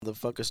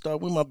Motherfucker,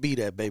 start. We might be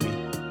that, baby.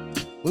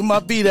 We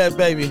might be that,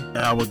 baby.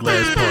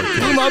 Hourglass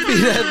Podcast. We might be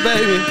that,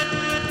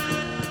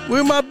 baby.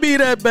 We might be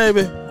that,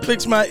 baby.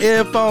 Fix my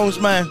earphones,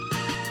 man.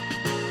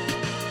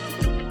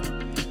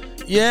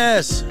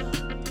 Yes.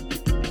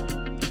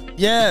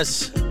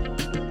 Yes.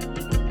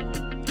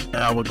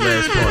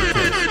 Hourglass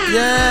Podcast.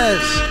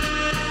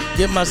 Yes.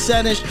 Get my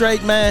setting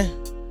straight, man.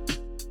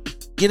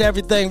 Get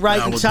everything right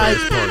and tight.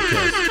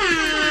 Podcast.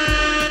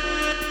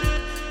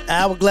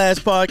 Hourglass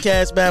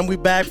Podcast, man. We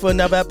back for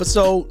another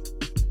episode.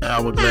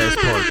 Hourglass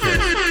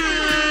Podcast.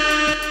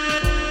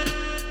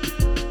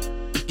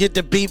 Get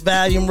the beat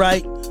volume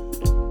right.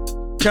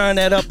 Turn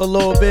that up a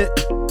little bit.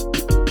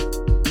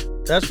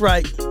 That's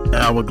right.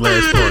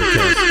 Hourglass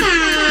Podcast.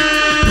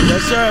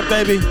 Yes, sir,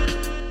 baby.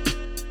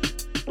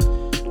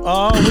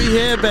 Oh, we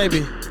here,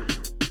 baby.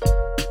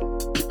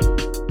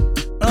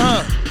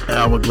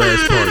 Hourglass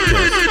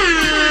Podcast.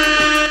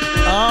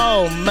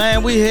 Oh,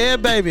 man, we here,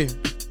 baby.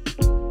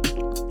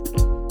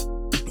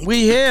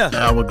 We here.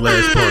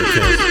 Hourglass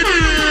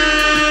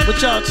Podcast.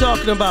 What y'all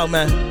talking about,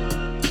 man?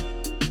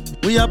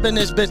 We up in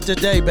this bitch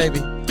today, baby.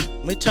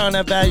 Let me turn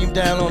that volume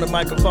down on the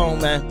microphone,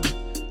 man.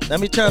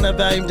 Let me turn that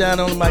volume down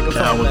on the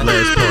microphone, Hourglass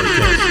man.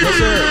 Podcast. Yes,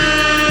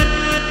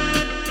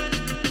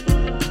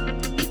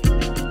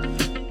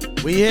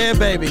 sir. We here,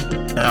 baby.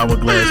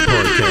 Hourglass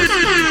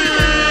Podcast.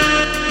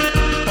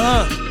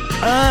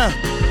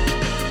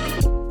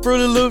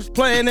 Fruity Loops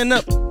playing in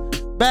the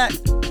back.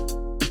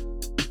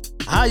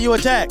 How you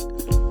attack?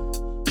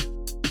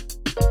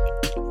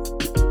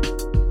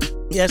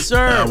 Yes,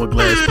 sir.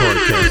 Hourglass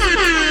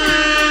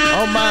Podcast.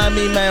 Don't mind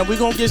me, man. We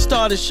gonna get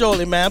started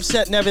shortly, man. I'm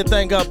setting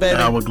everything up, baby.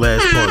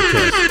 Hourglass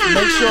Podcast.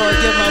 Make sure I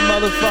get my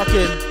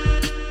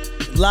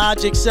motherfucking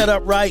Logic set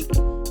up right.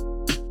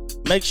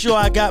 Make sure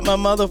I got my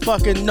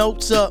motherfucking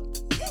notes up.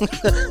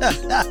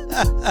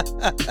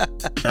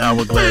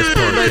 Hourglass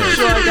Podcast. Make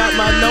sure I got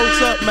my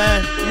notes up,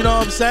 man. You know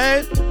what I'm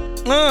saying?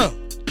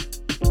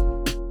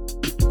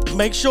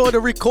 Make sure to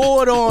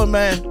record on,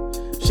 man.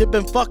 Shit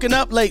been fucking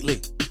up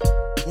lately.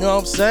 You know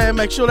what I'm saying?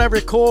 Make sure that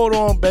record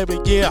on, baby.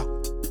 Yeah.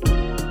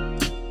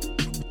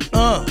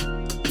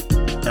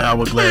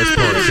 Hourglass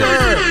Podcast. Yes,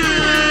 sir.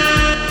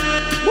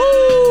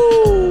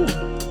 Woo!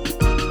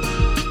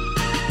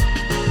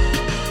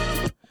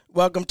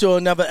 Welcome to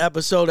another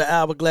episode of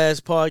Hourglass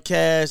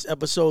Podcast,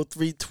 episode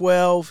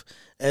 312.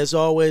 As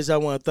always, I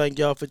want to thank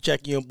y'all for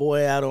checking your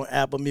boy out on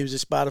Apple Music,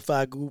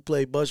 Spotify, Google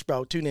Play,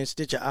 Buzzsprout, TuneIn,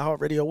 Stitcher,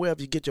 iHeartRadio,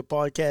 wherever you get your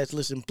podcast,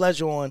 listen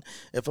pleasure on.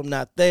 If I'm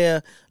not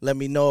there, let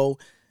me know.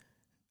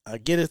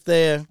 Get it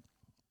there.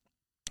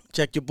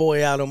 Check your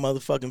boy out on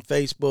motherfucking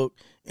Facebook,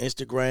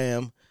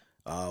 Instagram.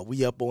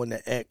 We up on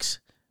the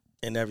X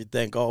and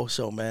everything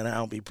also, man. I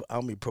don't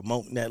be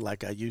promoting that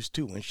like I used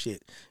to and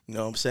shit. You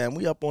know what I'm saying?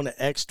 We up on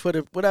the X,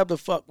 Twitter, whatever the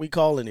fuck we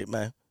calling it,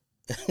 man.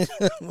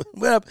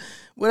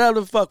 whatever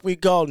the fuck we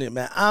calling it,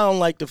 man. I don't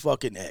like the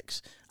fucking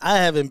X. I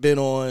haven't been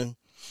on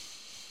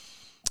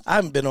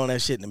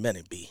that shit in a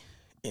minute, B,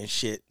 and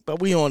shit. But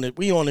we on it.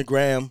 We on the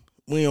gram.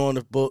 We on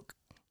the book.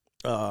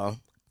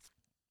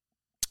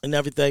 And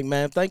everything,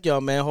 man. Thank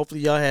y'all, man. Hopefully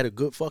y'all had a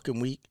good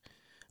fucking week.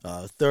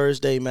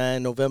 Thursday,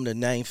 man, November the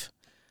 9th.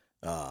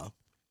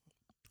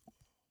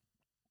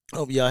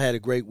 Hope y'all had a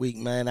great week,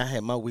 man. I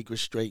had my week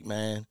was straight,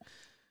 man.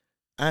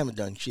 I haven't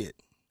done shit,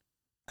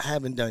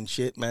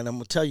 man. I'm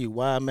going to tell you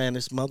why, man.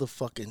 This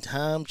motherfucking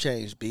time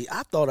change, B.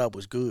 I thought I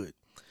was good.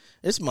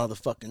 This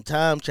motherfucking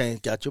time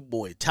change got your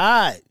boy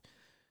tired.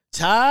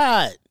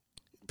 Time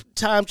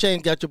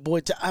change got your boy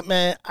tired.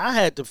 Man, I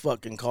had to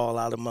fucking call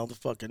out a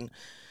motherfucking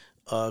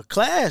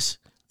class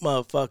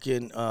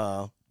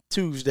motherfucking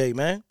Tuesday,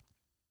 man.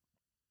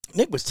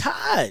 Nick was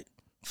tired.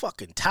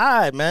 Fucking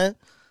tired, man.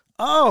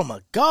 Oh my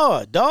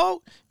God,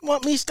 dog. You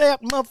want me to stay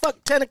up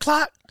motherfucking 10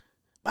 o'clock?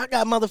 I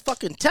got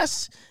motherfucking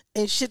tests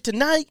and shit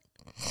tonight.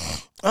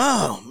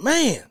 Oh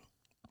man.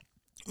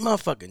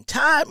 Motherfucking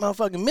tired.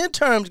 Motherfucking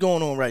midterms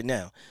going on right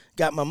now.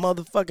 Got my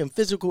motherfucking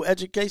physical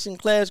education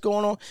class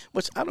going on,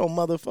 which I don't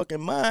motherfucking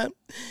mind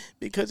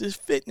because it's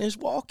fitness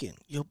walking.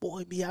 Your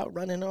boy be out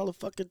running all the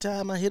fucking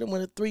time. I hit him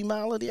with a 3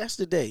 miler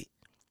yesterday.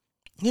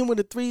 Hit him with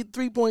a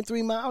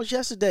 3.3 miles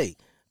yesterday.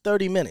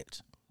 30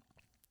 minutes.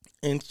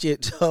 And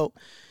shit. So,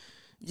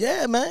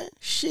 yeah, man.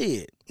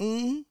 Shit.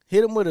 Hit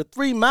him with a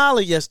 3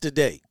 miler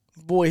yesterday.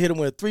 Boy hit him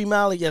with a 3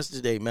 miler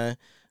yesterday, man.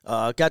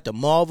 Got the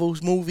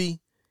Marvels movie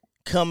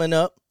coming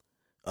up.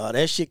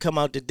 That shit come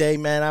out today,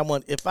 man.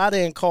 If I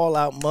didn't call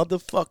out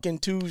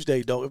motherfucking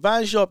Tuesday, though, if I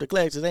didn't show up to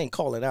class, it ain't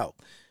calling out.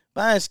 If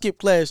I didn't skip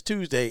class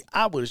Tuesday,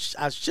 I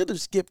should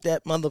have skipped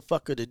that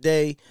motherfucker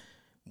today.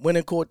 Went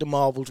and caught the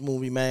Marvels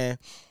movie, man,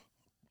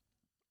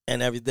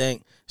 and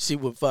everything. See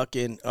what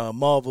fucking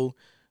Marvel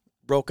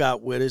broke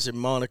out with us, and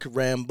Monica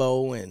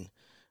Rambeau and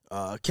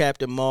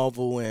Captain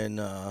Marvel and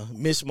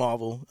Miss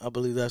Marvel. I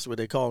believe that's what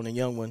they call the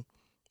young one.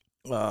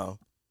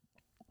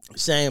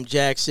 Sam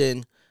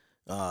Jackson.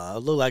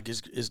 Look like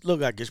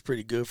it's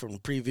pretty good from the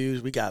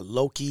previews. We got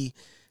Loki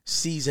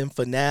season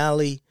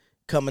finale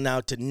coming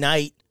out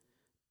tonight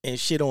and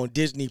shit on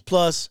Disney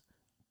Plus.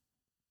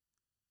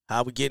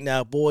 How we getting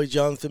our boys,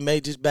 Jonathan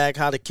Majors back?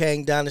 How the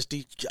Kang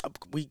Dynasty,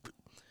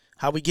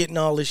 how we getting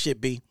all this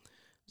shit, B?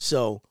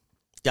 So,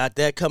 got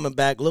that coming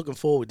back. Looking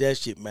forward to that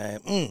shit, man.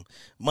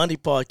 Monday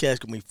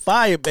podcast gonna be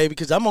fire, baby,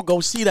 because I'm gonna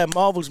go see that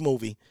Marvels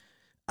movie.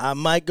 I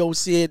might go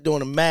see it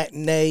during a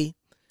matinee,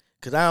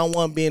 because I don't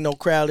want to be in no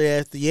crowded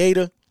ass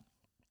theater.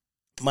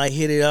 Might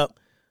hit it up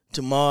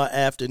tomorrow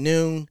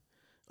afternoon.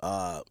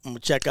 I'm gonna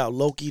check out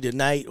Loki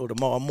tonight or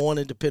tomorrow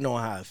morning, depending on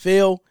how I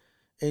feel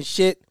and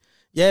shit.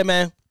 Yeah,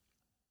 man.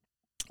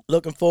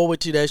 Looking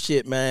forward to that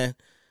shit, man.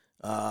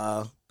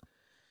 What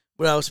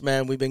else,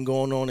 man? We've been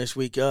going on this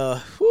week.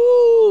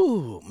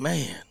 Whoo,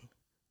 man.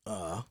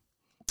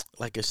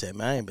 Like I said,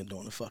 man, I ain't been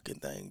doing the fucking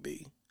thing,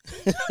 B.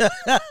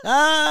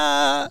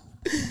 I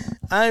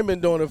ain't been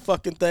doing the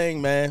fucking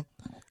thing, man.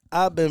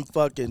 I've been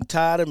fucking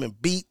tired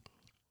and beat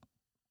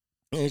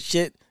and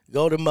shit.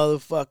 Go to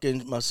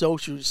motherfucking my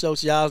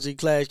sociology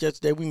class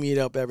yesterday. We meet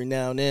up every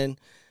now and then.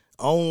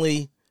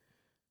 Only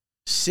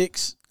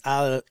 6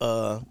 out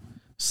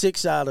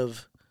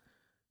of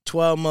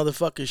 12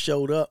 motherfuckers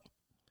showed up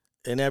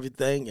and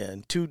everything,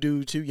 and two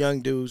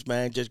young dudes,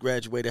 man, just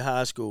graduated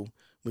high school.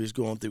 We was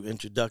going through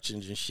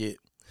introductions and shit.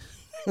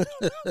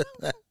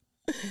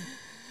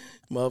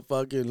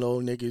 Motherfucking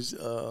little niggas,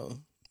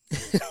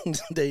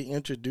 they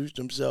introduced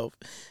themselves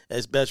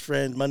as best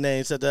friends. My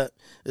name said that.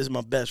 This is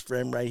my best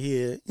friend right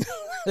here.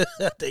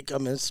 They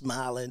come in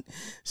smiling,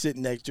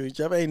 sitting next to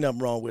each other. Ain't nothing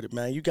wrong with it,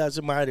 man. You got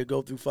somebody to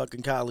go through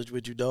fucking college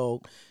with you,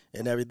 dog,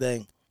 and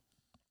everything.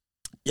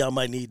 Y'all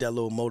might need that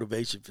little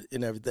motivation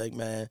and everything,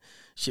 man.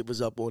 Shit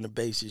was up on the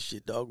basis.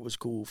 Shit, dog was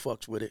cool.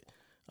 Fucks with it.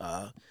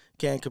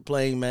 Can't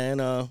complain,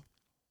 man.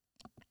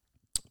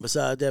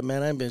 Besides that,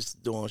 man, I ain't been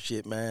doing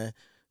shit, man.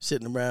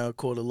 Sitting around,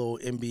 caught a little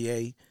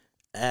NBA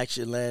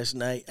action last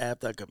night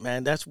after I could,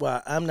 man. That's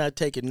why I'm not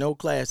taking no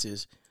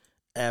classes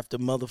after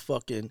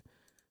motherfucking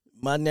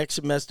my next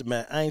semester,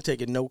 man. I ain't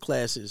taking no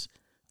classes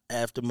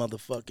after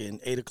motherfucking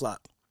 8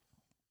 o'clock.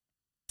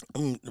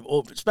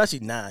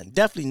 Especially 9.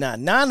 Definitely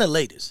 9. 9 the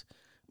latest.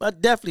 But I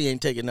definitely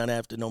ain't taking none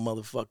after no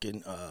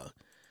motherfucking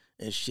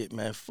and shit,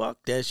 man. Fuck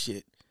that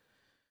shit.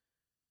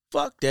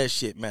 Fuck that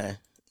shit, man.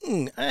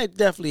 I'm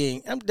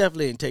definitely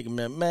ain't taking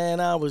that.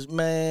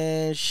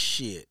 Man,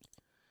 shit.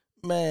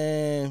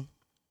 Man.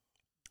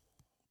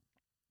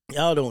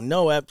 Y'all don't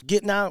know. After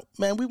getting out,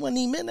 man, we wasn't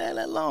even in there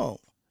that long.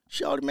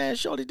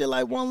 Shorty did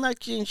like one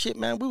lecture and shit,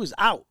 man. We was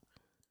out.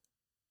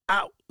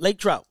 Lake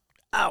Trout.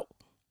 Out.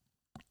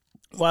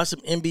 Watch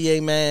some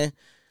NBA, man.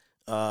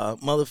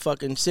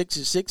 Motherfucking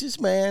Sixers,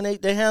 man.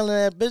 They handling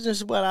that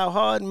business without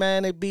hard,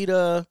 man. They beat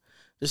the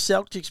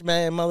Celtics,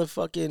 man.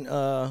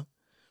 Motherfucking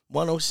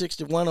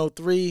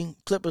 106-103.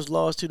 Clippers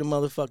lost to the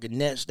motherfucking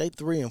Nets. They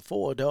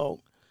 3-4, dog,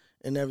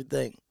 and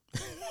everything.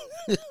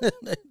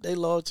 They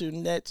lost to the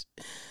Nets.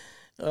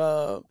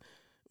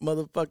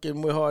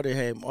 Motherfucking with Harden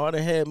had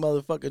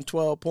motherfucking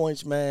 12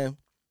 points, man.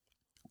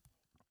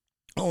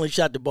 Only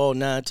shot the ball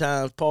 9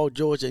 times. Paul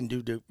George didn't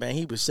do the, man.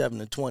 He was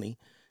 7-20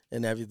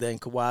 and everything.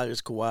 Kawhi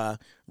is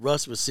Kawhi.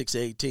 Russ was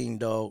 6-18,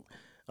 dog.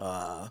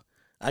 I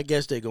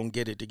guess they gonna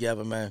get it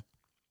together, man.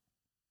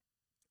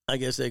 I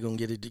guess they gonna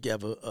get it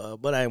together.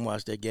 But I didn't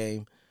watch that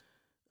game.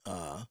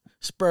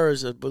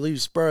 Spurs, I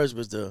believe Spurs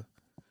was the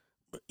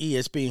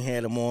ESPN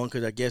had them on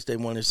because I guess they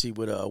want to see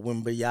what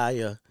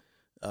Wembanyama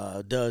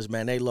does,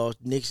 man. They lost.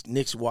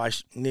 Knicks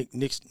washed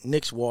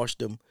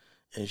them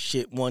and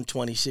shit.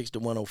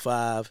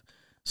 126-105.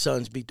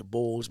 Suns beat the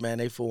Bulls, man.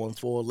 They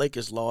 4-4.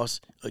 Lakers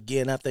lost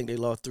again. I think they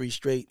lost 3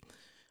 straight.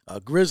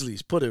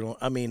 Grizzlies put it on.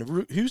 I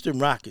mean, Houston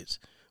Rockets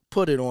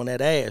put it on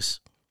that ass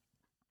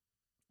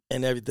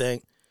and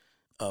everything.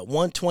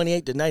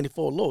 128-94.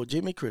 Lord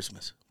Jimmy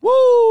Christmas.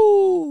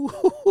 Woo!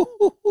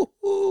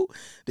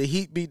 The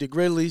Heat beat the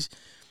Grizzlies.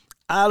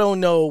 I don't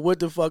know what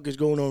the fuck is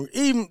going on.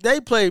 Even they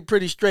played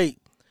pretty straight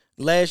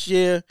last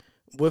year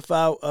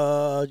without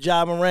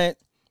Ja Morant.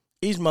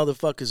 These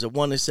motherfuckers are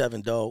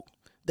 1-7, dog.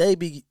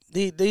 These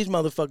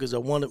motherfuckers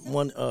are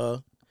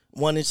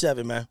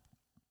 1-7, man.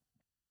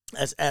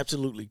 That's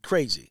absolutely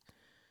crazy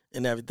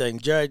and everything.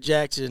 Jared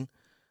Jackson,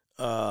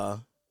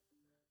 JJ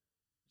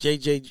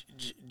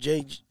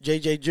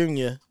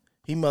Jr.,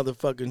 he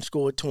motherfucking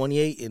scored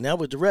 28, and that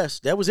was the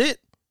rest. That was it.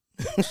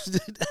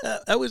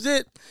 That was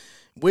it.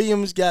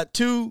 Williams got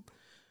 2.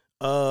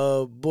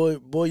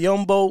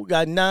 Boyombo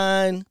got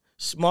 9.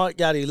 Smart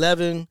got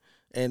 11.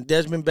 And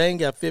Desmond Bain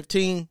got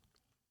 15.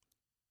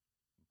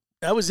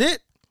 That was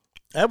it.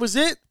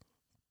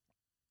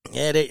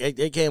 Yeah,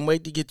 they can't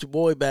wait to get your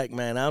boy back,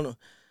 man. I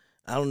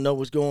don't know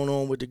what's going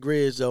on with the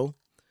Grizz, though.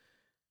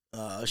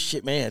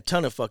 Shit, man, a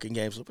ton of fucking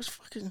games.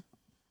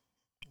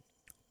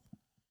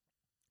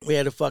 We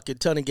had a fucking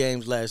ton of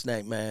games last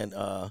night, man.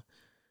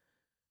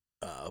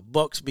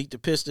 Bucks beat the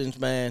Pistons,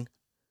 man,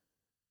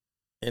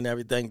 and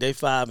everything. They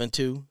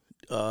 5-2.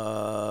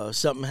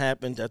 Something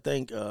happened. I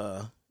think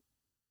I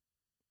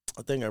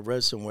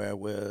read somewhere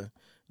where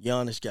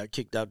Giannis got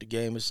kicked out the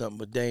game or something,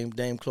 but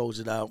Dame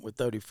closed it out with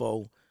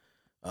 34.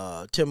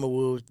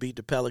 Timberwolves beat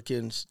the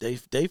Pelicans. They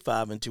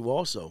 5-2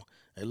 also.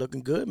 They're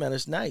looking good, man.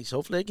 It's nice.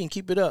 Hopefully they can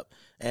keep it up.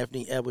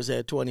 Anthony Edwards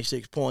had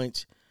 26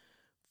 points.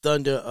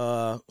 Thunder,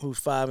 who's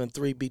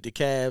 5-3, beat the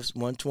Cavs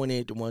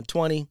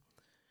 128-120.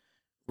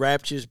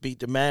 Raptors beat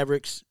the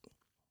Mavericks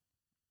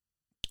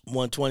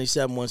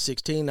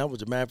 127-116. That was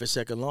the Mavericks'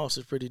 second loss.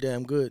 It's pretty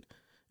damn good.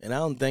 And I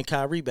don't think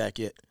Kyrie back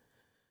yet.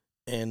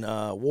 And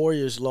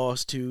Warriors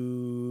lost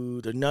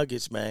to the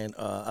Nuggets, man.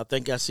 I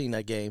think I seen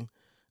that game.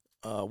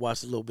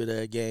 Watched a little bit of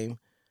that game.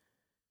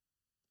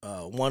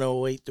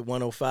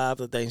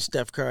 108-105. I think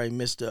Steph Curry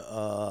missed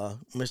a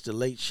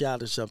late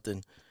shot or something,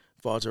 as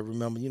far as I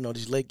remember. You know,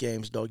 these late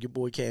games, dog. Your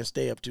boy can't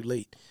stay up too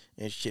late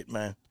and shit,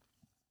 man.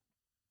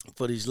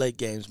 For these late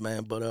games,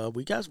 man. But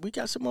we got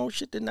some more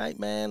shit tonight,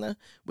 man.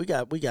 We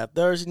got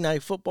Thursday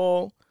night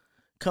football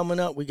coming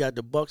up. We got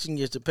the Bucks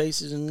against the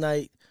Pacers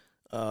tonight.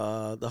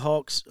 The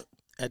Hawks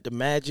at the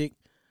Magic.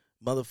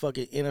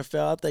 Motherfucking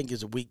NFL. I think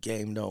it's a weak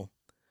game though.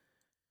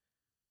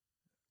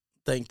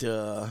 I think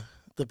the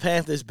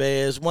Panthers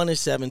Bears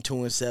 1-7,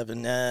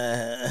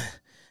 2-7.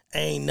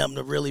 Ain't nothing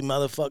to really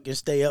motherfucking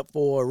stay up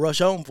for or rush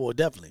home for,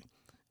 definitely.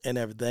 And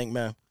everything,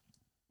 man.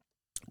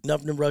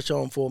 Nothing to rush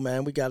home for,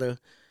 man. We got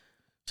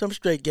some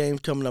straight games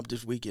coming up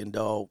this weekend,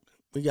 dog.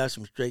 We got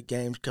some straight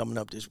games coming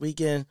up this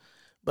weekend.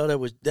 But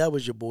that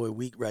was your boy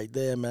week right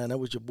there, man. That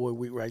was your boy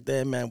week right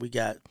there, man. We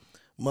got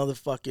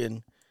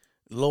motherfucking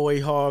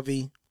Lloyd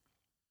Harvey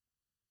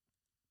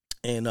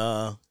and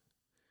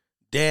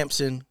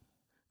Damson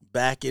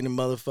back in the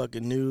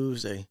motherfucking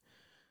news.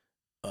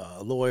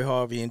 Lloyd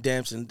Harvey and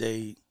Damson,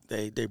 they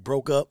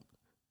broke up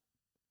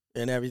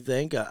and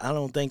everything. I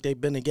don't think they've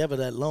been together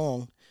that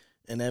long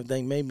and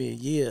everything, maybe a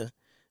year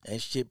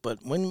and shit.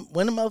 But when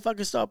the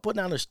motherfuckers start putting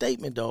out a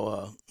statement,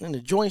 though, in a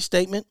joint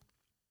statement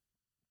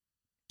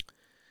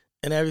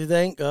and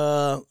everything,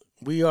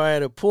 we are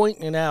at a point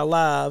in our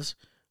lives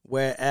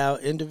where our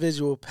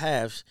individual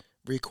paths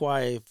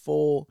require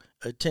full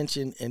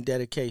attention and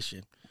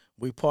dedication.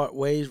 We part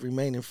ways,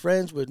 remaining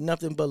friends with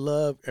nothing but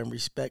love and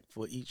respect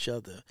for each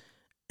other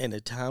and the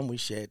time we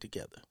shared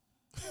together.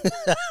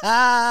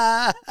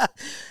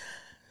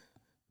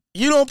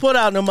 You don't put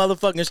out no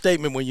motherfucking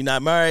statement when you're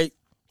not married.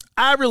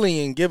 I really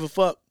ain't give a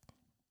fuck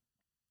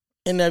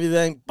and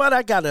everything, but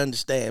I gotta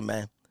understand,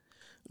 man.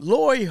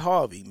 Lori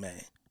Harvey,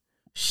 man,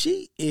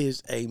 she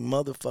is a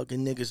motherfucking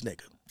nigga's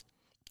nigga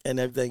and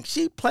everything.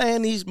 She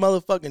playing these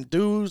motherfucking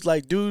dudes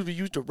like dudes we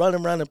used to run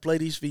around and play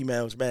these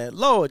females, man.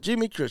 Lord,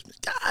 Jimmy Christmas.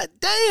 God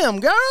damn,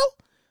 girl.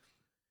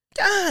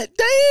 God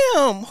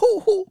damn.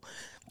 Who?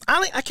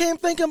 I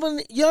can't think of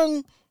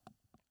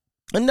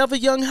another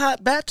young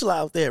hot bachelor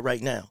out there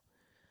right now.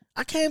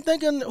 I can't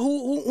think of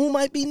who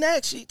might be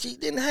next. She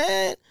didn't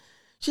have it.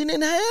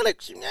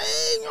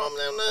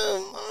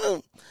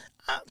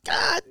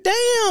 God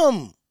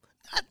damn.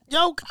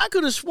 I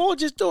could have swore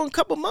just doing a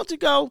couple months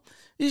ago,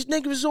 these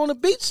niggas was on the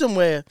beach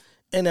somewhere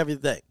and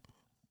everything.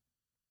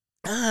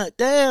 God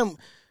damn.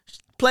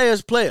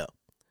 Player's player.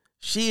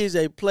 She is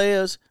a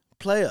player's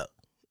player.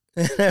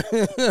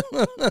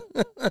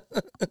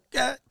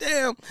 God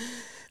damn.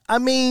 I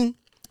mean,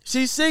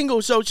 she's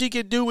single so she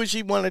can do what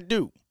she want to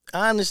do.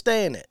 I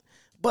understand that.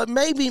 But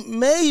maybe,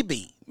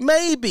 the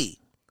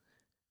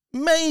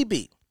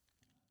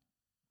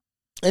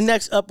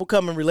next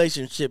up-and-coming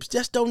relationships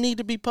just don't need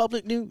to be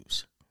public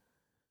news.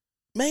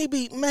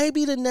 Maybe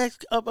the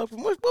next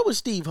what was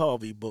Steve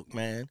Harvey book,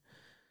 man?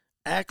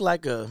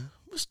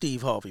 What's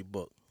Steve Harvey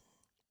book?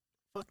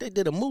 Fuck, they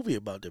did a movie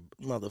about the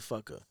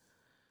motherfucker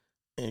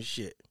and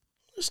shit.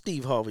 What's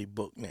Steve Harvey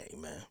book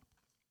name, man?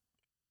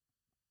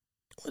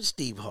 What's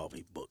Steve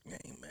Harvey book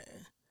name,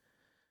 man?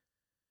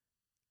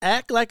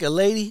 Act like a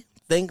lady,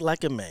 think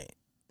like a man.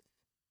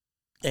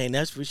 And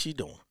that's what she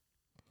doing.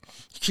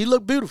 She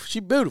look beautiful. She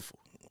beautiful.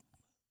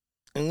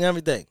 And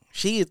everything.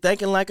 She is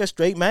thinking like a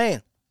straight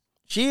man.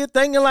 She is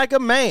thinking like a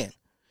man.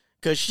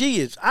 Because she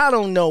is, I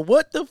don't know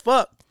what the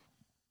fuck.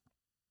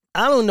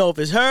 I don't know if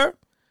it's her.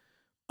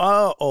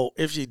 Or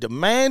if she's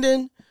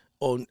demanding.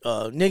 Or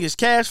niggas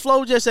cash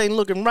flow just ain't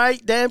looking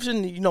right.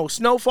 Damson,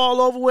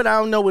 snowfall over with. I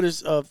don't know what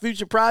his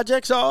future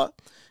projects are.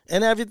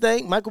 And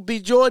everything. Michael B.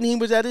 Jordan, he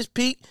was at his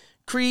peak.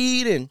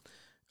 Creed and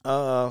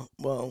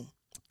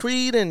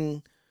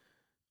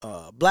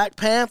Black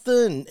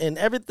Panther and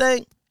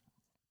everything.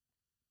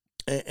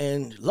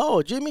 And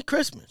Lord, Jimmy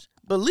Christmas.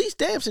 But at least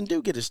Damson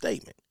do get a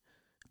statement.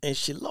 And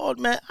shit, Lord,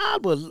 man,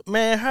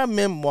 her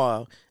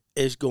memoir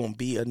is going to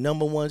be a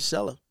number one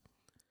seller.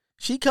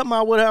 She come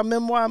out with her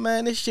memoir,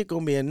 man, this shit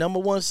going to be a number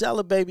one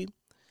seller, baby.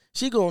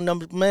 She going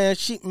to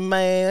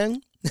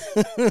man.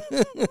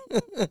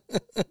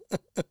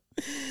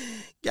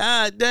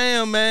 God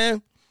damn,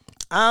 man.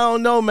 I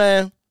don't know,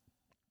 man.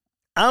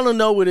 I don't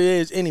know what it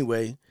is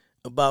anyway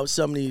about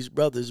some of these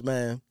brothers,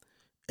 man,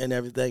 and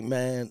everything,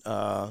 man.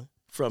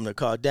 From the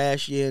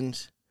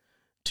Kardashians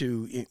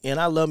and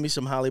I love me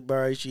some Halle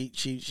Berry.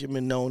 She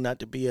been known not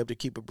to be able to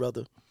keep a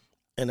brother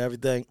and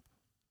everything.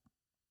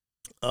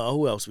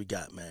 Who else we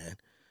got, man?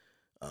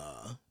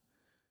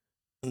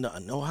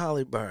 No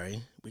Halle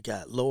Berry. We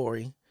got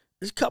Lori.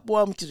 There's a couple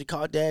of them to the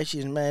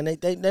Kardashians, man.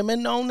 They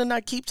been known to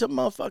not keep some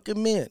motherfucking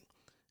men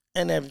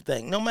and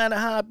everything. No matter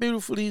how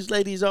beautiful these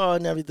ladies are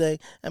and everything,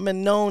 I've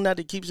been known that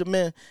it keeps a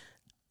man.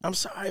 I'm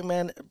sorry,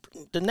 man.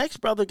 The next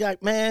brother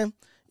got, man,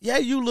 yeah,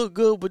 you look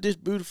good, but this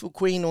beautiful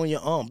queen on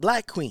your arm,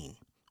 black queen,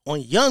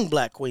 young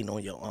black queen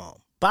on your arm,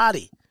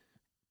 body,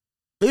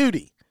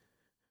 beauty.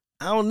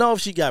 I don't know if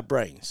she got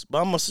brains, but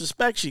I'm going to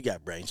suspect she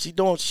got brains. She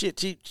doing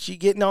shit. She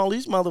getting all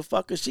these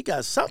motherfuckers. She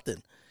got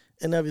something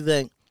and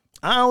everything.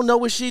 I don't know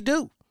what she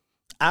do.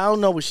 I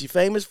don't know what she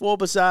famous for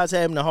besides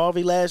having the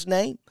Harvey last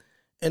name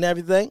and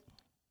everything.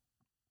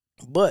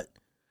 But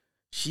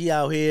she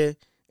out here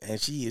and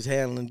she is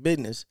handling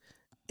business.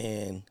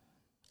 And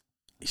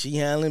she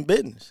handling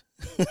business.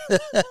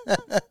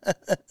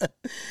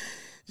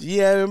 She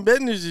handling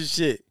business and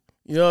shit.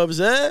 You know what I'm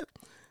saying?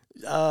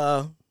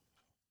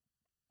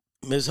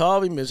 Miss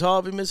Harvey.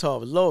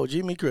 Lord,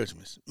 Jimmy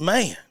Christmas.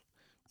 Man.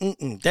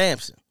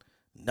 Damson.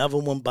 Never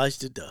one bites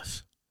the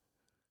dust.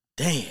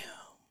 Damn.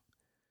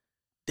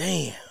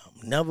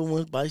 Never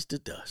one bites the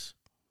dust.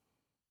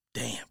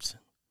 Damson.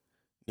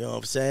 You know what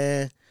I'm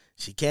saying?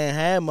 She can't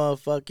have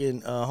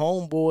motherfucking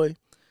homeboy.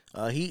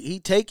 He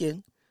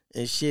taken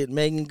and shit.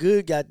 Megan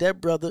Good got that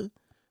brother.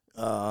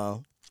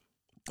 I'm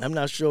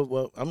not sure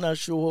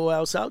who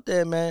else out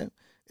there, man.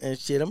 And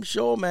shit, I'm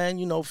sure, man,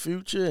 you know,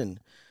 Future and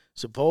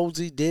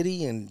supposedly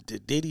Diddy and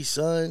Diddy's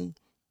son.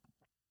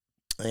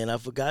 And I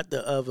forgot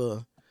the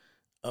other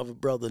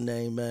brother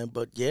name, man.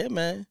 But yeah,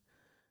 man.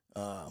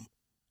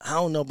 I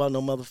don't know about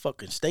no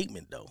motherfucking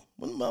statement, though.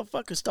 When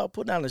motherfuckers start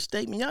putting out a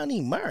statement, y'all ain't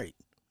even married.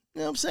 You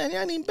know what I'm saying?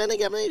 Y'all ain't even been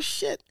together. Ain't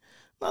shit.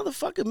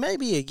 Motherfucker,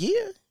 maybe a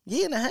year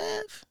and a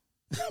half.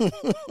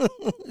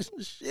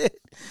 Shit.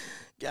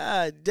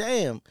 God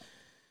damn.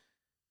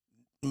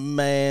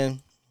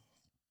 Man.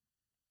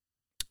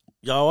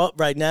 Y'all up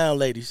right now,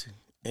 ladies.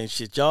 And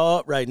shit, y'all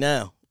up right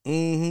now.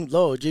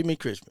 Lord, Jimmy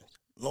Christmas.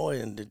 Lord,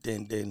 and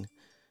then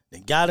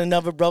got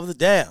another brother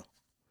down.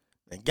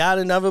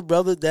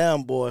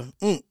 Boy.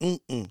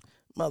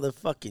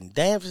 Motherfucking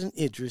Damson,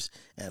 Idris,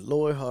 and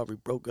Lord Harvey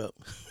broke up.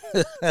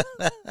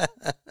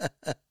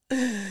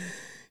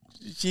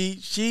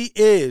 She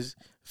is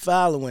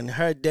following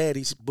her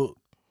daddy's book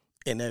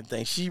and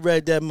everything. She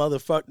read that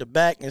motherfucker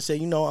back and said,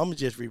 you know, I'm going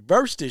to just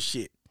reverse this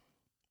shit.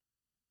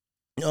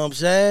 You know what I'm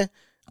saying?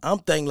 I'm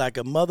thinking like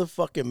a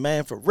motherfucking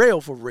man for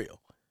real.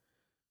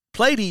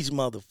 Play these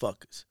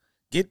motherfuckers.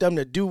 Get them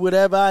to do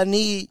whatever I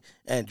need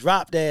and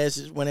drop their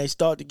asses when they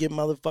start to get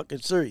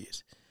motherfucking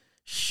serious.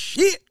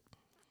 Shit.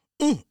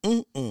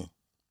 It's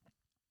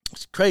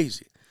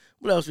crazy.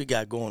 What else we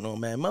got going on,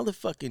 man?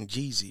 Motherfucking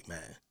Jeezy,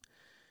 man.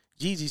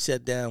 Jeezy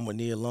sat down with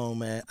Nia Long,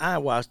 man. I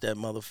watched that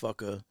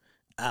motherfucker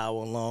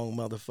hour-long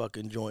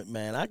motherfucking joint,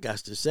 man. I got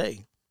to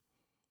say,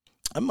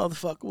 that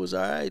motherfucker was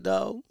all right,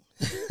 dog.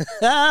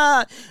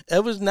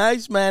 It was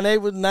nice, man.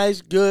 It was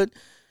nice, good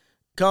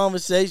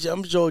conversation.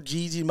 I'm sure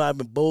Jeezy might have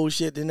been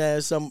bullshitting that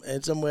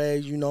in some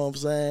ways, you know what I'm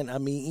saying? I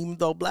mean, even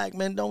though black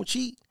men don't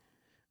cheat.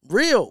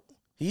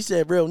 He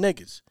said real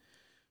niggas.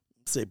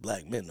 Say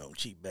black men don't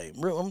cheat, babe.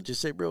 I'm going to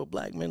just say real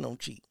black men don't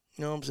cheat.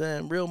 You know what I'm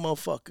saying? Real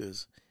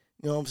motherfuckers.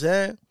 You know what I'm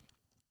saying?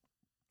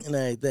 And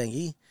everything.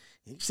 He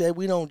said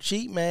we don't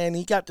cheat, man.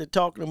 He got to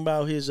talking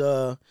about his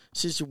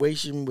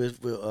situation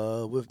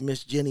with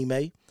Miss Jenny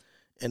May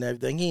and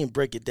everything. He didn't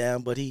break it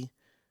down, but he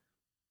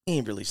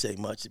didn't really say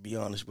much, to be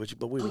honest with you.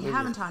 But what we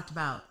haven't talked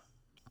about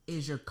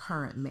is your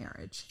current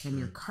marriage and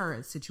your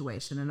current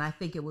situation. And I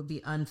think it would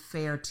be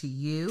unfair to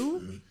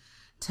you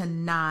to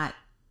not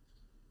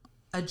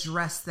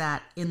address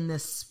that in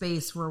this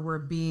space where we're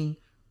being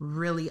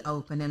really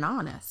open and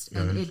honest.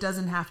 And it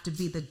doesn't have to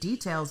be the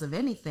details of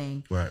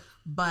anything. Right.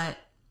 But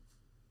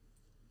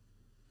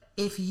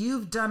if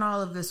you've done all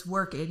of this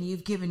work and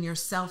you've given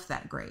yourself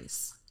that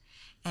grace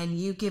and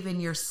you've given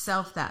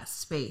yourself that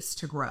space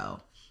to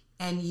grow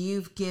and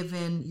you've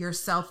given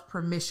yourself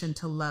permission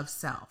to love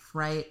self,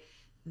 right?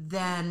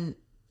 Then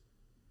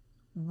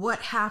what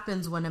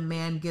happens when a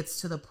man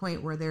gets to the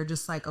point where they're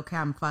just like, okay,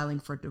 I'm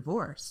filing for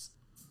divorce?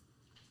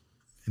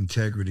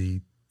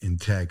 Integrity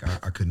intact.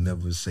 I could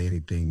never say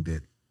anything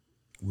that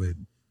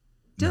would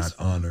not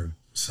honor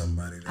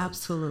somebody.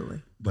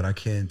 Absolutely. But I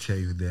can tell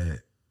you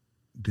that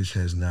this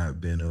has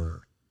not been a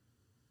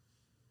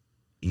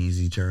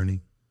easy journey.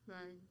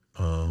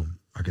 Right.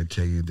 I can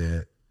tell you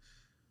that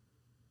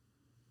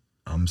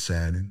I'm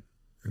saddened.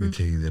 I can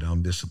tell you that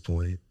I'm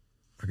disappointed.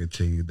 I can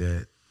tell you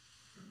that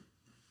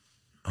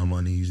I'm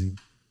uneasy,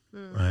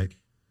 right?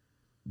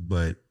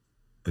 But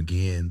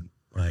again,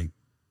 like,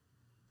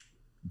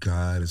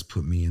 God has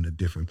put me in a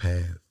different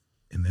path,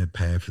 and that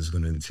path is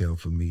going to entail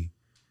for me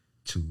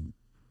to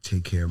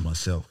take care of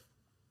myself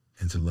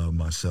and to love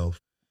myself.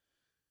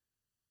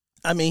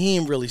 I mean, he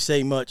didn't really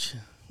say much,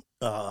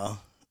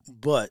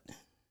 but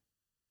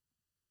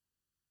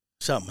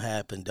something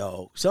happened,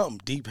 dog.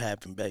 Something deep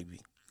happened, baby.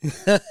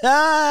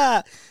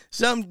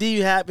 Something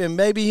deep happened.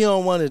 Maybe he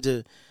don't want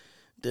to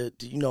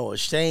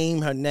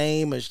shame her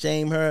name or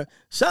shame her.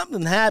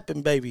 Something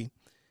happened, baby.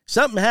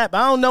 Something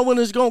happened. I don't know when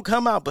it's gonna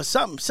come out, but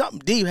something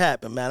deep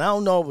happened, man. I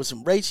don't know if it was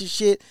some racist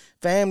shit.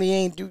 Family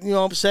ain't do, you know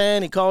what I'm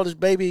saying? He called his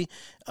baby,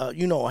 half,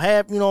 you know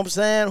what I'm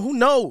saying? Who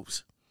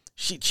knows?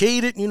 She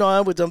cheated,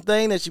 with them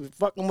thing that she was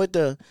fucking with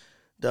the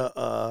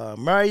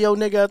Mario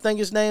nigga, I think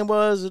his name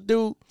was, the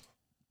dude.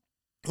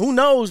 Who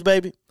knows,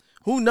 baby?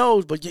 Who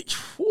knows? But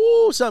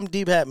something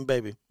deep happened,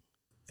 baby.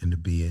 And to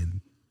be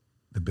in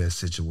the best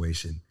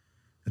situation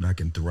that I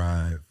can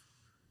thrive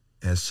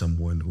as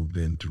someone who's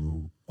been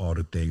through all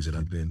the things that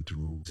I've been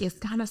through. It's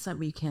kind of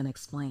something you can't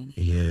explain.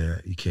 Yeah,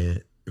 you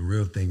can't. The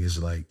real thing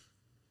is like,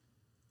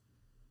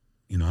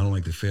 I don't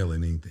like to fail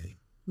in anything.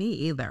 Me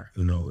either.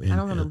 And, I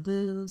don't want to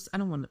lose. I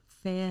don't want to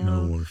fail. I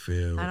don't want to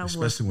fail,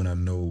 especially when I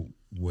know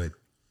what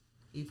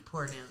you've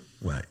poured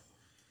in. Right.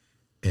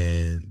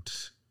 And,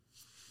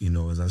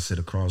 as I sit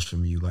across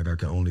from you, like I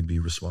can only be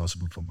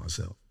responsible for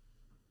myself.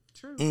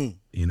 True.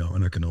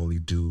 And I can only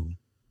do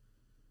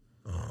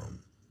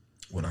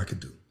what I can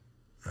do.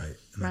 Right.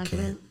 And I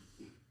can't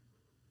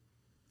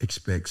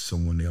expect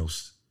someone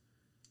else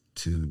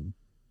to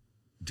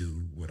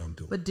do what I'm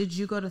doing. But did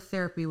you go to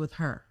therapy with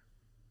her?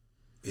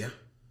 Yeah.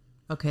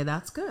 Okay,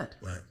 that's good.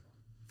 Right.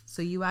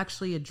 So you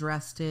actually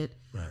addressed it,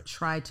 right.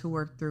 Tried to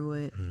work through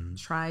it,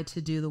 tried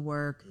to do the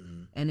work,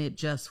 and it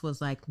just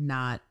was like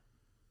not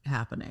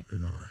happening.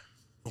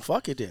 Well,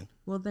 fuck it then.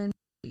 Well, then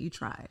you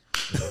tried.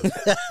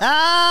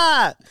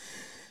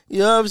 You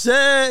know what I'm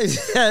saying?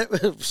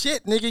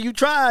 Shit, nigga, you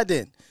tried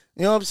then.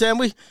 You know what I'm saying?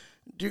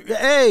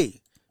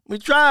 We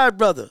tried,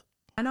 brother.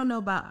 I don't know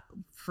about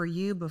for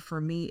you, but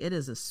for me, it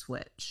is a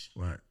switch.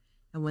 Right.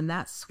 And when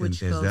that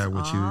switch goes off,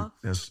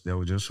 that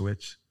was your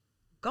switch?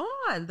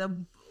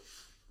 Gone.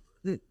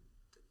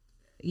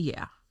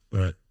 Yeah.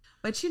 Right.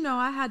 But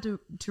I had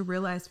to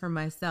realize for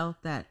myself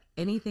that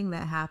anything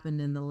that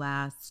happened in the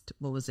last,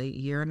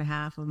 year and a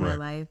half of my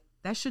life,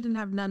 that shouldn't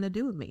have nothing to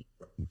do with me.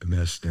 And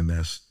that's my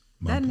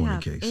that point didn't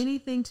of case. Have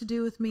anything to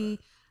do with me.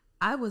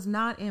 I was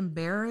not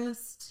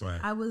embarrassed.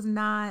 Right.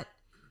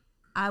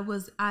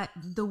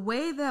 The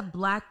way that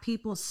Black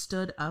people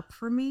stood up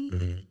for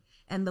me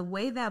and the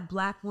way that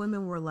Black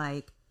women were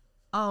like,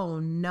 oh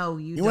no,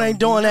 you ain't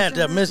doing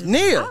that, Miss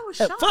Nia. I was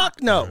shocked.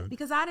 Fuck no.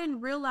 Because I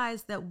didn't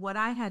realize that what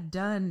I had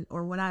done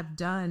or what I've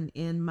done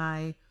in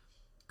my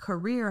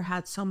career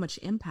had so much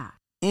impact.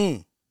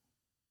 Hey,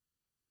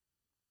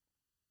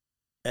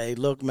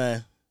 look,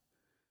 man.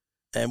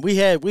 And we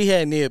had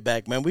Nia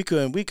back, man. We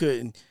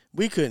couldn't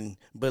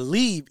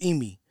believe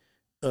Emi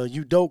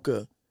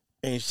Udoka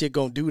and shit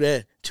gonna do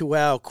that to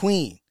our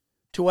queen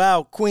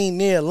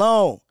Nia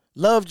Long,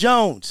 Love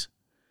Jones,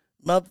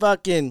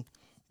 motherfucking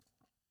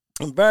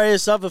and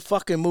various other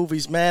fucking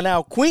movies, man.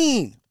 Our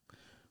queen,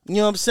 you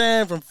know what I'm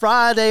saying, from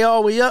Friday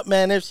all the way up,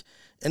 man.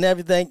 And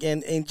everything,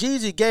 and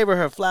Jeezy gave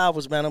her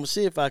flowers, man. I'm gonna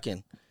see if I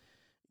can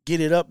get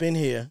it up in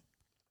here.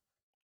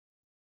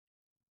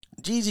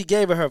 Jeezy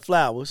gave her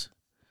flowers.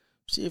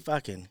 See if I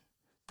can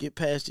get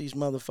past these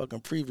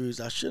motherfucking previews.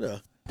 I should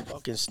have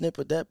fucking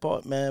snipped that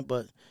part, man,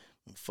 but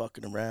I'm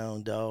fucking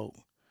around, dog.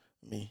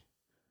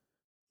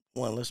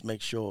 Let's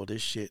make sure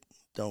this shit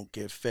don't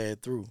get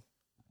fed through.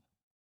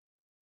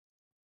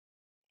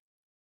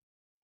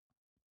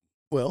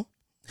 Well,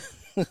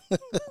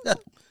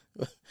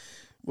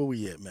 where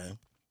we at, man?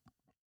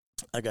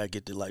 I gotta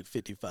get to like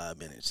 55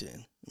 minutes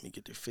in. Let me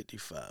get to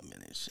 55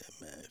 minutes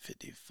in, man.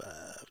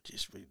 55,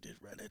 just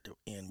right at the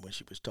end when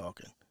she was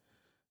talking.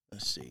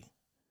 Let's see.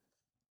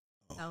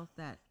 Felt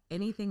that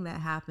anything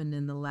that happened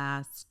in the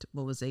last,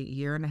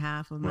 year and a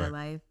half of my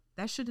life,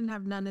 that shouldn't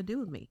have nothing to do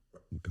with me.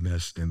 And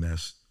that's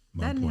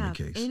my point of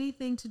case.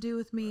 Anything to do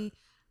with me.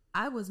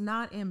 I was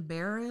not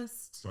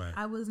embarrassed. Right.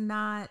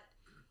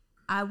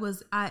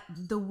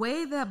 The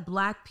way that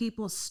Black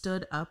people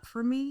stood up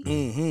for me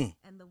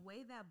and the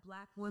way that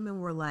Black women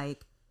were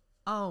like,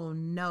 oh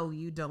no,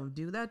 you don't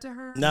do that to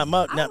her. I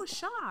was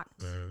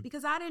shocked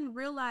because I didn't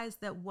realize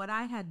that what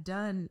I had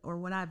done or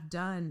what I've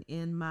done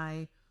in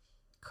my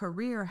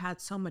career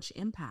had so much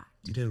impact.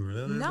 You didn't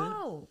realize that?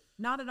 No,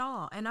 not at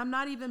all. And I'm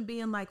not even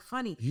being like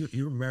funny.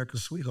 You're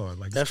America's sweetheart.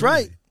 Like that's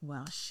right.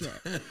 Well, shit.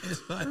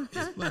 it's like,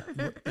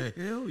 what the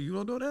hell? You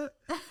don't know that?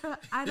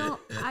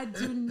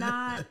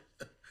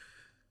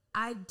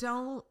 I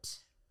don't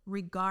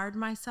regard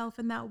myself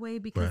in that way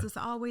because it's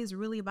always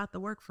really about the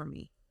work for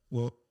me.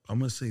 Well, I'm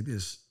going to say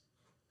this.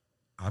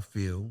 I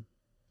feel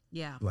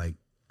like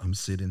I'm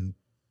sitting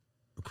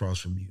across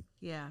from you.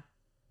 Yeah.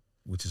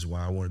 Which is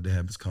why I wanted to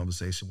have this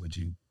conversation with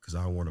you, because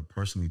I want to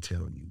personally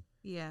tell you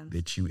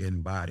that you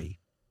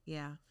embody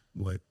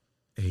what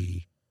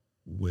a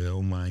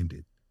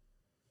well-minded,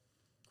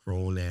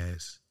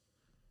 grown-ass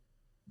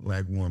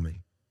Black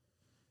woman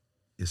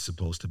is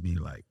supposed to be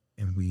like.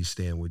 And we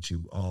stand with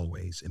you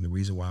always. And the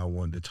reason why I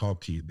wanted to talk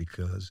to you,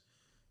 because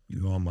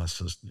you are my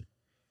sister.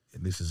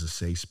 And this is a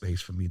safe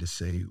space for me to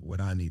say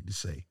what I need to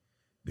say.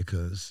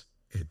 Because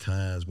at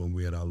times when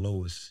we're at our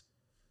lowest,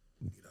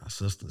 we need our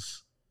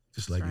sisters.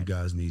 Just like you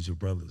guys need your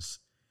brothers.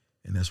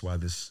 And that's why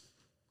this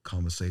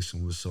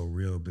conversation was so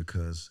real,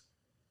 because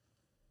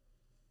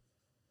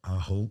I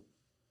hope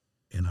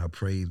and I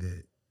pray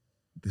that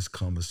this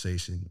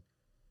conversation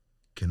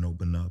can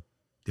open up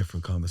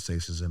different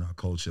conversations in our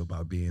culture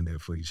about being there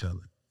for each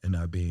other and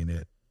not being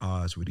at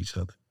odds with each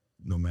other,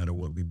 no matter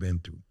what we've been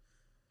through.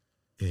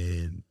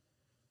 And,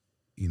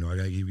 you know, I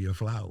gotta give you your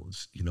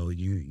flowers. You know,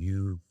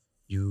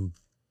 you've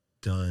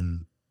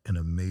done an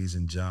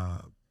amazing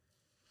job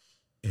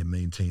at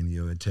maintaining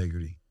your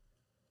integrity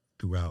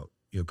throughout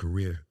your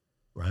career,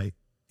 right?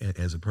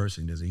 As a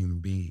person, as a human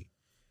being.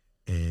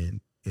 And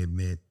it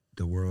meant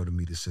the world to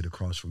me to sit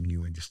across from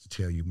you and just to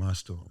tell you my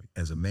story.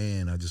 As a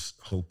man, I just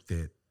hope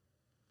that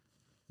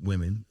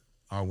women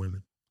are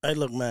women. Hey,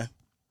 look, man.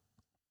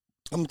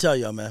 I'm gonna tell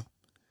y'all, man.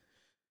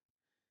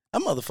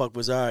 That motherfucker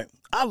was all right.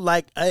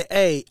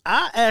 I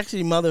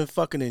actually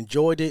motherfucking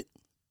enjoyed it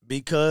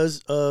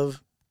because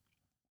of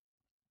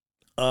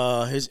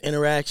his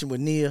interaction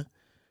with Nia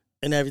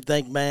and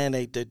everything, man.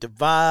 They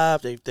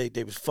vibe.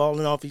 They was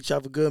falling off each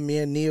other good. Me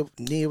and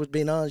Nia was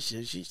being honest.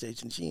 She said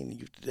she ain't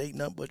used to date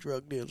nothing but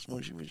drug dealers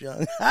when she was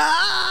young.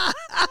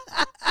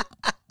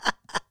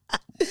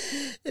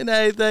 And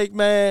everything,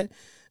 man.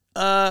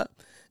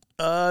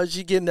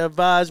 She getting that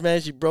vibes, man.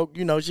 She broke,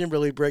 you know, she didn't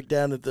really break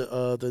down the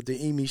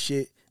Emi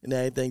shit and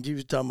everything. She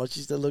was talking about,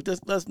 she said, look,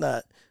 let's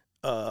not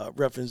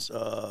reference,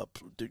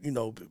 you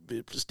know,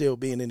 still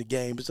being in the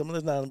game, but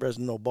let's not impress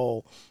no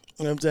ball.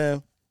 You know what I'm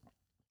saying?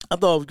 I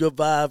thought it was a good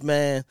vibe,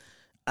 man.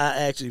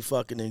 I actually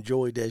fucking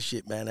enjoyed that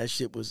shit, man. That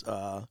shit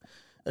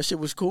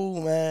was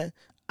cool, man.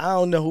 I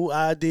don't know who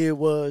idea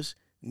was.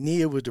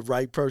 Nia was the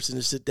right person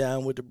to sit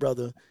down with the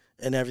brother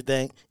and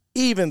everything.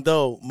 Even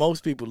though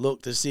most people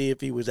look to see if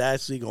he was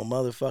actually gonna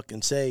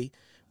motherfucking say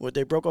what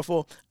they broke up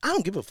for. I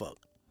don't give a fuck.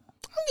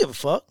 I don't give a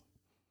fuck.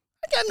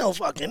 I got no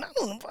fucking, I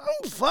don't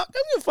give a fuck. I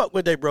don't give a fuck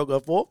what they broke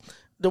up for.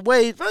 The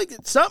way, like,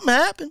 something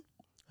happened.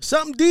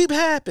 Something deep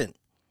happened.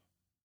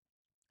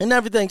 And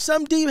everything.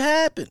 Something deep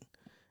happened.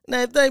 And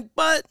everything.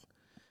 But,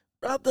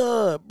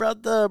 brother,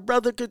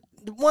 could,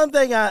 one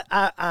thing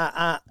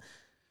I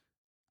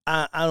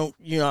don't,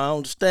 you know, I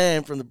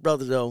understand from the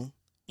brother, though.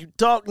 You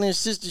talking this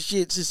sister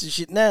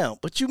shit now.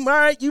 But you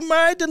married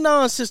the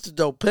non-sister,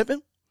 though,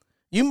 pimpin'.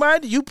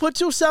 You put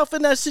yourself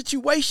in that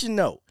situation,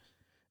 though.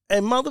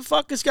 And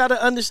motherfuckers got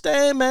to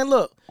understand, man,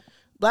 look,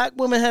 black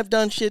women have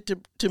done shit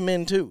to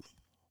men, too.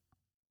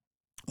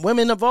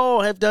 Women of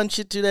all have done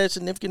shit to their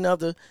significant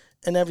other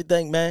and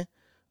everything, man.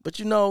 But,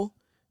 you know,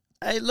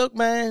 hey, look,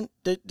 man,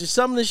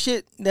 some of the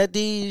shit that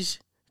these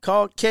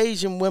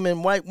Caucasian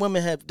women, white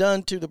women have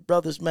done to the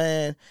brothers,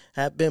 man,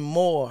 have been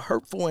more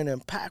hurtful and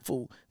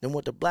impactful than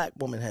what the black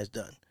woman has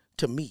done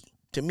to me,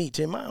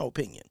 in my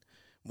opinion.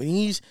 When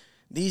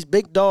these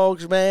big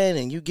dogs, man,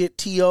 and you get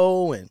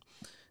T.O.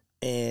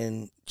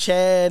 and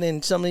Chad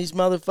and some of these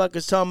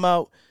motherfuckers talking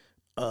about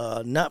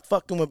not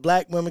fucking with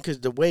black women because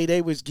the way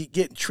they was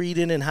getting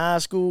treated in high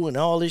school and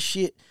all this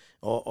shit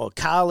or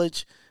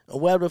college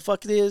or whatever the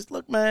fuck it is.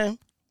 Look, man.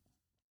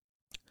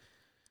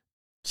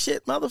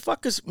 Shit,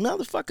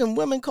 motherfucking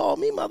women call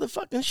me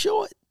motherfucking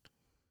short.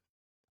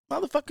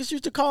 Motherfuckers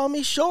used to call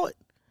me short.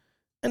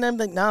 And I'm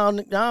like, no,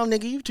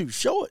 nigga, you too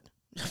short.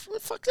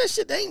 Fuck that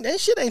shit. That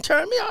shit ain't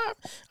turning me off.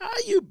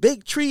 You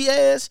big tree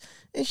ass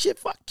and shit,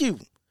 fuck you.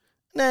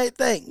 And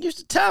everything. Used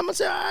to tell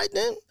myself, all right,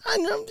 then. I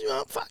know, you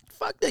know, fuck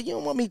that. You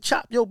don't want me to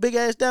chop your big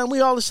ass down.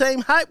 We all the same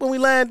height when we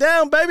lying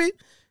down, baby.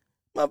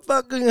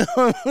 Motherfucker.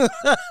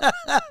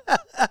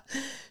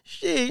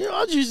 Shit, you know,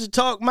 I used to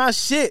talk my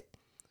shit.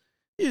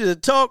 I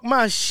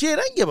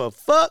ain't give a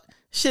fuck.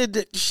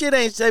 Shit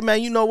ain't say,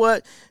 man, you know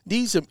what?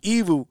 These some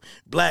evil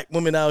black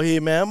women out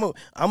here, man.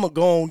 I'm gonna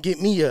go and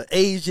get me a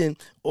Asian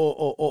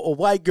or a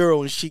white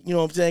girl and shit, you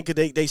know what I'm saying?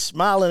 Because they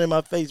smiling in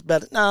my face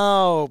better.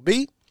 No,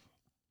 B.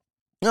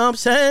 You know what I'm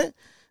saying?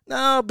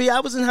 No, B, I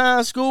was in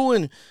high school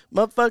and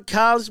motherfucker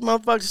college,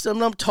 motherfuckers, some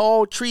of them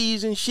tall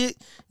trees and shit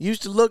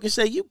used to look and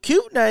say, you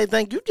cute and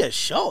everything. You just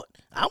short.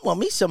 I want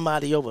me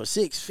somebody over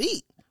 6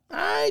 feet. All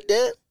right,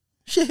 then.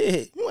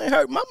 Shit, you ain't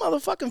hurt my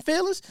motherfucking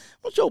feelings.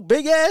 What's your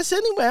big ass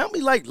anyway? I don't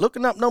be like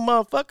looking up no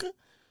motherfucker.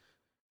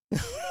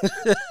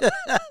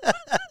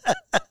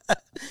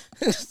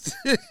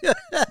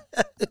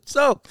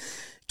 So,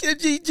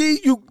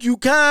 GG, you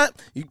kind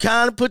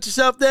of put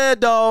yourself there,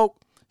 dog.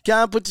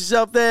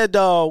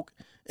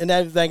 And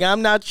everything.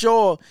 I'm not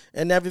sure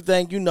and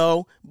everything, you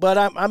know. But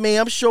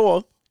I'm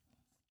sure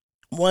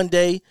one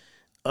day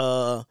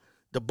the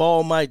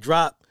ball might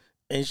drop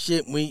and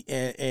shit.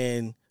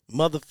 And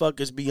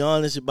motherfuckers be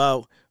honest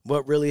about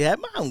what really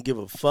happened. I don't give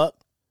a fuck.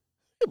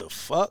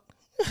 Fuck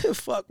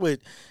with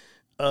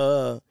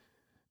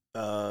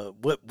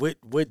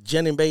what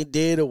Jenny Bay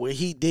did or what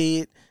he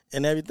did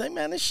and everything.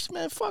 Man,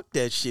 fuck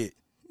that shit.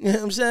 You know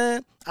what I'm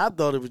saying? I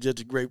thought it was just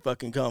a great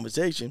fucking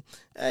conversation.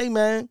 Hey,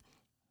 man.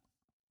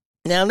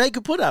 Now, they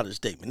could put out a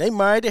statement. They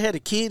married, they had a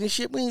kid and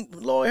shit.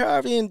 Lloyd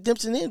Harvey and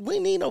Damson, we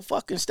need no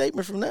fucking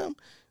statement from them.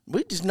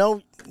 We just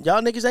know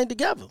y'all niggas ain't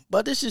together.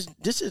 But this is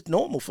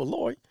normal for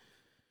Lloyd.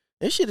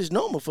 This shit is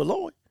normal for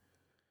Lloyd.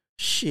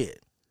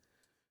 Shit.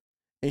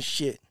 And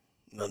shit.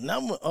 This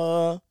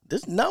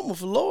is normal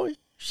for Lloyd.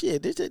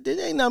 Shit, this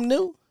ain't nothing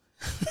new.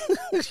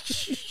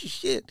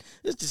 shit.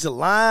 It's just a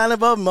line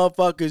of other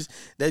motherfuckers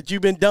that you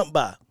been dumped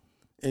by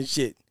and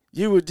shit.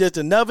 You were just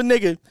another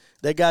nigga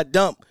that got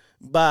dumped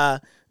by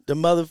the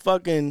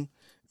motherfucking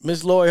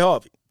Miss Lori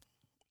Harvey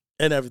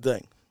and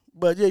everything.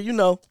 But yeah, you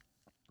know,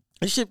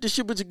 this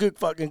shit was a good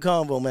fucking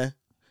convo, man.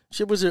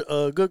 Shit was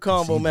a good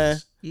convo, man.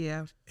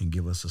 Yeah. And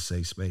give us a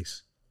safe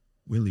space.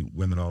 Really,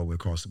 women all the way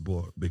across the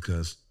board,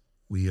 because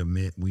we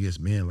as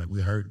men, like,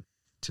 we're hurt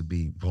to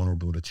be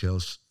vulnerable to tell,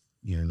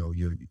 you know,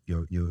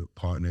 your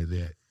partner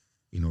that,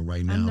 you know,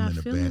 right now I'm in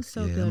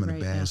a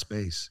bad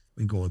space.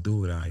 We going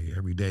through it out here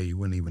every day. You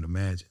wouldn't even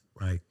imagine,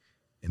 right?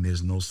 And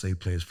there's no safe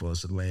place for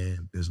us to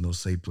land. There's no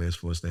safe place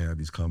for us to have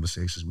these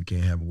conversations. We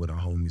can't have it with our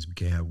homies. We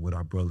can't have it with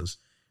our brothers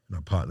and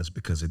our partners,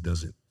 because it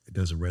doesn't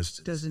resonate.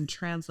 It doesn't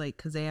translate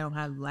because they don't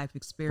have life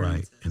experience.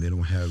 Right, and they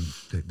don't have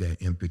that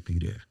empathy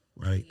there,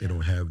 right? Yeah. They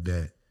don't have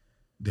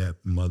that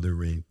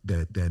mothering,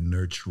 that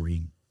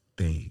nurturing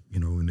thing, you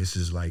know. And this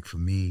is like, for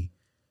me,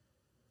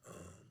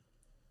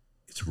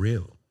 it's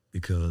real,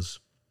 because,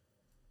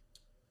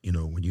 you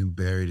know, when you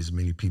buried as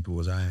many people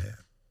as I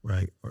have,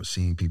 right, or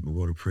seen people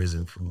go to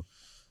prison for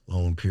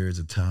long periods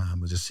of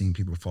time, or just seen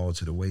people fall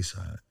to the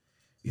wayside,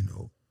 you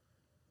know,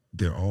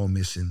 they're all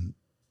missing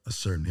a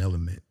certain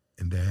element.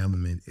 And that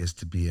element is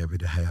to be able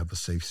to have a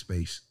safe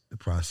space to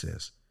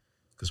process.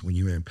 Because when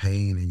you're in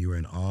pain and you're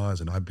in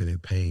odds, and I've been in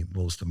pain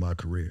most of my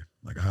career.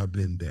 Like, I've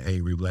been the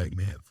angry black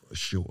man for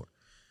sure.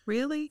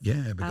 Really?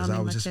 Yeah, because I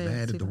was just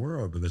mad at the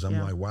world, because I'm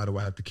like, why do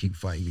I have to keep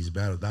fighting these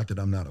battles? Not that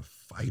I'm not a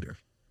fighter,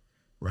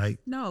 right?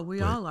 No,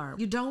 we all are.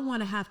 You don't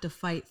want to have to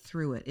fight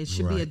through it. It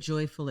should be a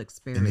joyful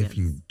experience. And if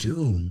you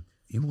do,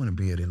 you want to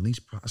be able to at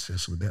least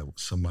process with that with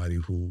somebody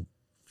who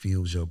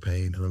feels your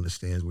pain and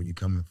understands where you're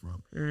coming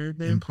from.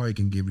 Mm-hmm. And probably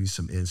can give you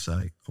some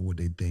insight on what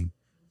they think,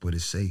 but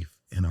it's safe.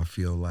 And I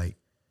feel like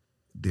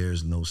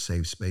there's no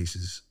safe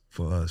spaces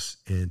for us.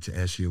 And to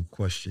answer your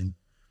question,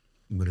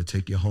 I'm going to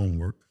take your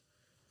homework.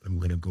 I'm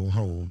going to go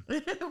home.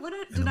 Did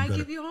I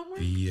give you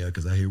homework? Yeah,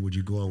 because I hear where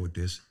you're going with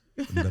this.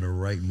 I'm going to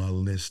write my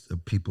list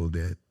of people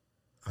that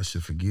I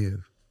should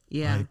forgive.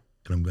 Yeah. Right?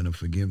 And I'm going to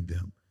forgive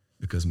them,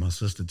 because my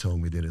sister told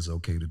me that it's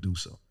okay to do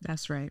so.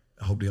 That's right.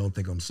 I hope they don't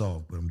think I'm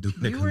soft, but I'm doing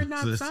it. You were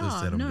not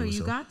soft. No,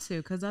 you got to,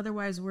 because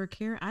otherwise we're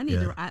caring. I need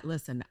to write the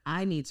list.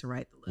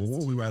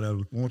 Well, why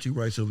don't you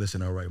write your list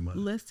and I'll write mine?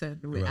 Listen,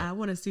 right. I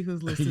want to see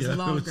whose list is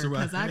longer,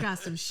 because I got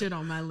some shit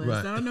on my list. Right.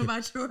 I don't know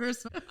about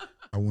yours.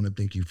 I want to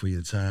thank you for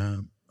your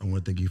time. I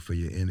want to thank you for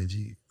your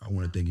energy. I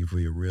want to thank you for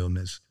your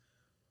realness.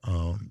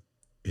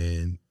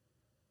 And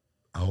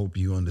I hope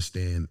you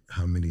understand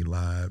how many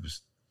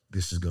lives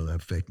this is going to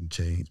affect and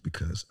change,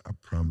 because I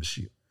promise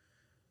you,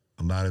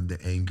 a lot of the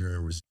anger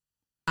and resentment.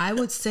 I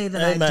would say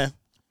that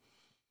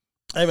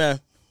Hey, man.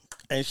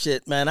 And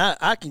shit, man,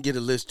 I can get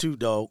a list too,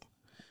 dog.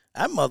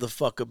 That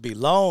motherfucker be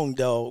long,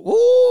 dog.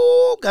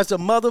 Ooh, got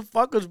some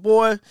motherfuckers,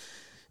 boy.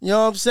 You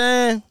know what I'm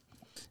saying?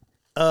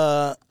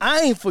 I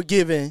ain't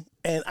forgiving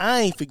and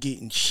I ain't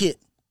forgetting shit.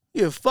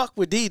 You fuck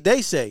with these,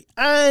 they say.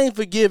 I ain't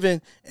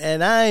forgiving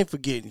and I ain't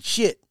forgetting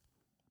shit.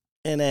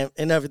 And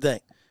everything.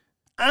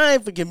 I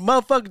ain't forgetting.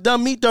 Motherfucker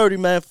done me dirty,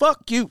 man.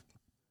 Fuck you.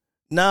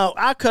 Now,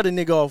 I cut a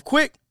nigga off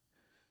quick.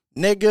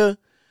 Nigga,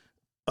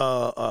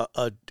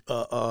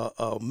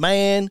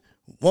 man,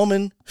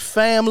 woman,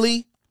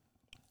 family,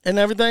 and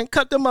everything.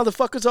 Cut them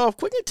motherfuckers off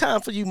quick. Ain't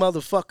time for you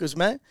motherfuckers,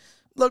 man.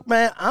 Look,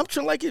 man, I'm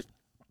trying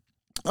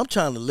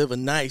to live a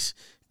nice,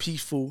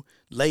 peaceful,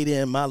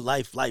 later in my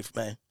life,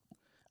 man.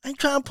 I ain't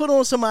trying to put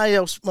on somebody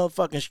else's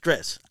motherfucking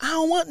stress. I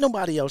don't want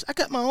nobody else. I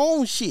got my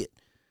own shit.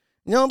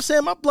 You know what I'm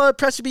saying? My blood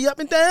pressure be up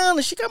and down,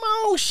 and she got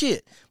my own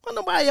shit. Want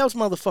nobody else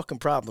motherfucking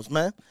problems,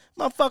 man.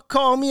 Motherfucker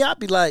call me, I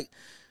be like,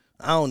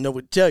 I don't know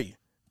what to tell you.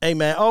 Hey,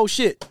 man, oh,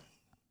 shit.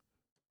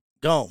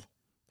 Gone.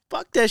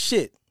 Fuck that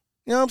shit.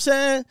 You know what I'm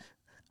saying?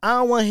 I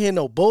don't want to hear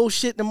no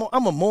bullshit no more.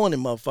 I'm a morning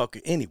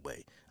motherfucker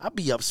anyway. I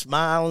be up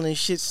smiling and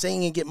shit,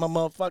 singing, get my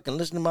motherfucking,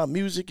 listen to my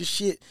music and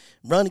shit,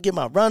 run and get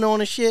my run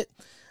on and shit.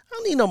 I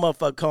don't need no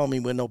motherfucker call me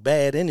with no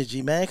bad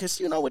energy, man, because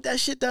you know what that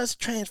shit does?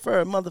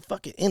 Transfer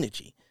motherfucking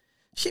energy.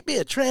 Shit be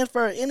a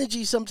transfer of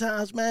energy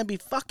sometimes, man. Be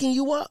fucking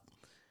you up.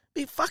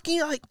 Be fucking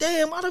you like,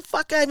 damn, why the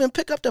fuck I even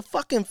pick up the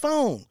fucking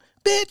phone?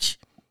 Bitch.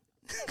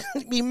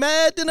 Be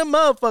mad than a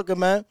motherfucker,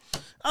 man.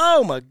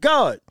 Oh, my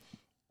God.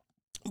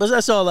 But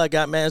that's all I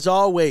got, man. As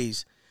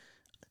always,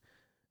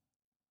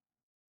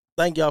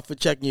 thank y'all for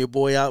checking your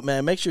boy out,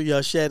 man. Make sure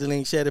y'all share the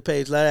link, share the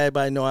page. Let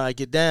everybody know how I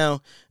get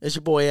down. It's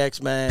your boy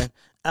X, man.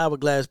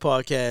 Hourglass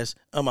Podcast.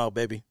 I'm out,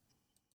 baby.